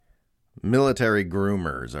Military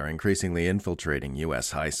groomers are increasingly infiltrating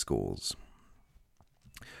U.S. high schools.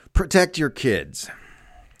 Protect your kids.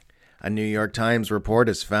 A New York Times report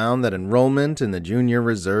has found that enrollment in the Junior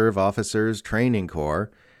Reserve Officers Training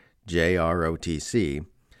Corps, JROTC,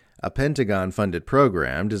 a Pentagon-funded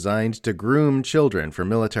program designed to groom children for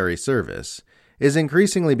military service, is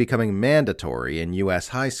increasingly becoming mandatory in U.S.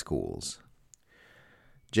 high schools.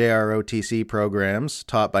 JROTC programs,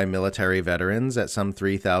 taught by military veterans at some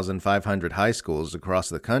 3,500 high schools across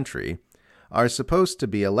the country, are supposed to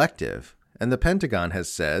be elective, and the Pentagon has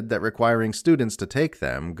said that requiring students to take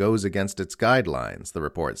them goes against its guidelines, the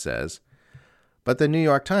report says. But the New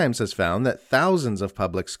York Times has found that thousands of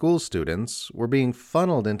public school students were being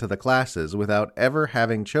funneled into the classes without ever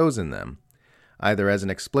having chosen them, either as an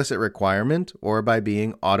explicit requirement or by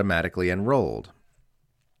being automatically enrolled.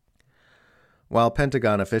 While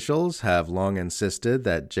Pentagon officials have long insisted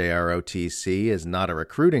that JROTC is not a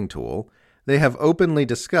recruiting tool, they have openly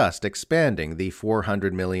discussed expanding the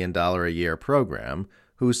 $400 million a year program,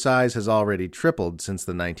 whose size has already tripled since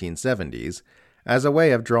the 1970s, as a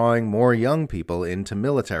way of drawing more young people into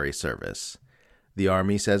military service. The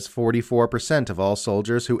Army says 44% of all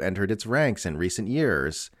soldiers who entered its ranks in recent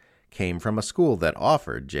years came from a school that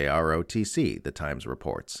offered JROTC, the Times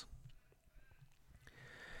reports.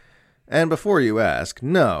 And before you ask,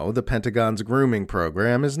 no, the Pentagon's grooming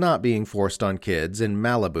program is not being forced on kids in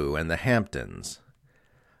Malibu and the Hamptons.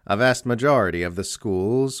 A vast majority of the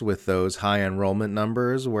schools with those high enrollment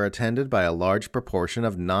numbers were attended by a large proportion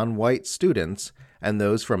of non-white students and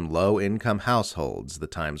those from low-income households, the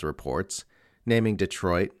Times reports, naming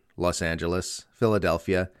Detroit, Los Angeles,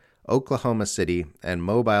 Philadelphia, Oklahoma City, and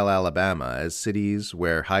Mobile, Alabama as cities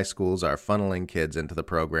where high schools are funneling kids into the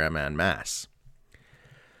program en masse.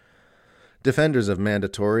 Defenders of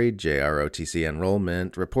mandatory JROTC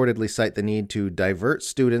enrollment reportedly cite the need to divert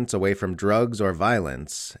students away from drugs or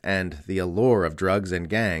violence and the allure of drugs and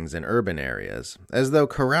gangs in urban areas, as though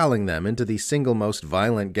corralling them into the single most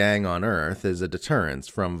violent gang on earth is a deterrence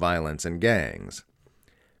from violence and gangs.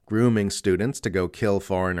 Grooming students to go kill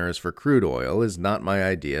foreigners for crude oil is not my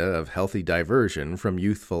idea of healthy diversion from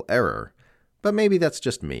youthful error, but maybe that's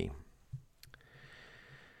just me.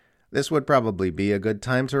 This would probably be a good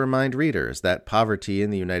time to remind readers that poverty in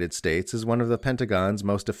the United States is one of the Pentagon's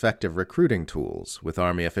most effective recruiting tools, with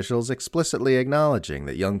Army officials explicitly acknowledging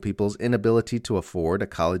that young people's inability to afford a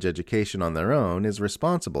college education on their own is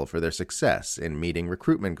responsible for their success in meeting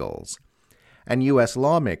recruitment goals, and U.S.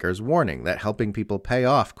 lawmakers warning that helping people pay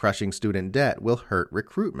off crushing student debt will hurt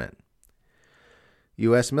recruitment.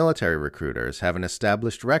 U.S. military recruiters have an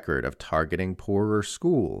established record of targeting poorer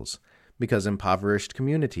schools, because impoverished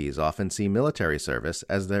communities often see military service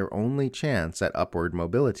as their only chance at upward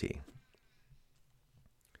mobility.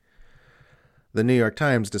 The New York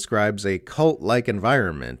Times describes a cult-like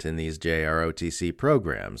environment in these JROTC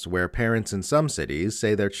programs, where parents in some cities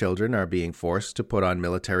say their children are being forced to put on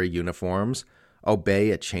military uniforms,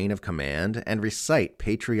 obey a chain of command, and recite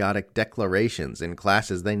patriotic declarations in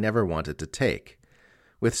classes they never wanted to take,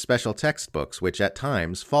 with special textbooks which at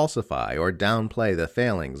times falsify or downplay the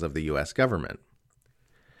failings of the U.S. government.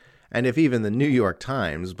 And if even the New York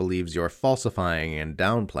Times believes you're falsifying and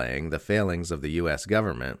downplaying the failings of the U.S.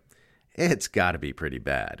 government, it's got to be pretty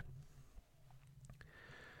bad.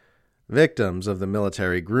 Victims of the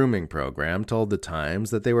military grooming program told the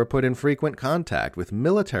Times that they were put in frequent contact with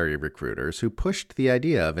military recruiters who pushed the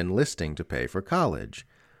idea of enlisting to pay for college,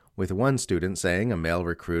 with one student saying a male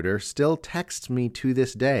recruiter still texts me to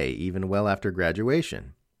this day, even well after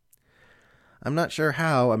graduation. I'm not sure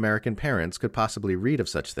how American parents could possibly read of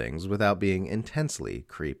such things without being intensely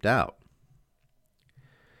creeped out.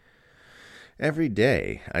 Every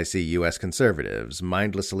day, I see U.S. conservatives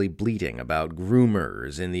mindlessly bleating about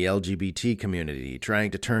groomers in the LGBT community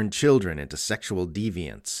trying to turn children into sexual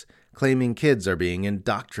deviants, claiming kids are being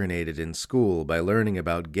indoctrinated in school by learning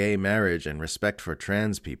about gay marriage and respect for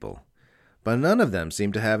trans people. But none of them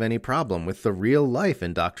seem to have any problem with the real-life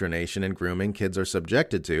indoctrination and grooming kids are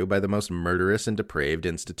subjected to by the most murderous and depraved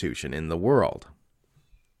institution in the world.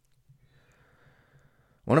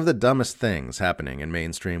 One of the dumbest things happening in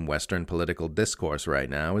mainstream Western political discourse right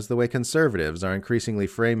now is the way conservatives are increasingly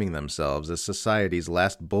framing themselves as society's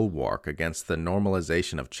last bulwark against the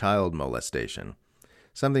normalization of child molestation,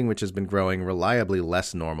 something which has been growing reliably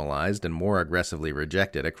less normalized and more aggressively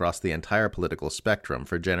rejected across the entire political spectrum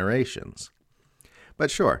for generations.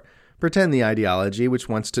 But sure, pretend the ideology which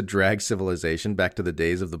wants to drag civilization back to the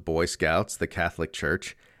days of the Boy Scouts, the Catholic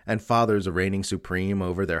Church, and fathers reigning supreme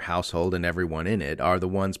over their household and everyone in it are the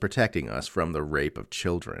ones protecting us from the rape of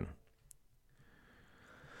children.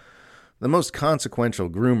 The most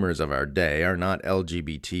consequential groomers of our day are not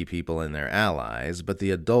LGBT people and their allies, but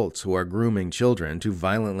the adults who are grooming children to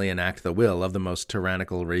violently enact the will of the most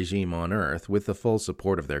tyrannical regime on earth with the full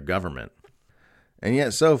support of their government. And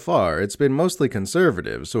yet so far, it's been mostly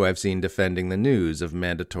conservatives who I've seen defending the news of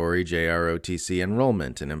mandatory JROTC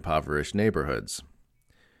enrollment in impoverished neighborhoods.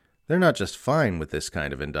 They're not just fine with this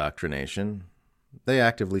kind of indoctrination, they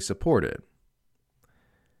actively support it.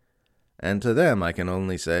 And to them I can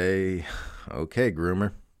only say, okay,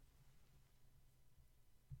 groomer.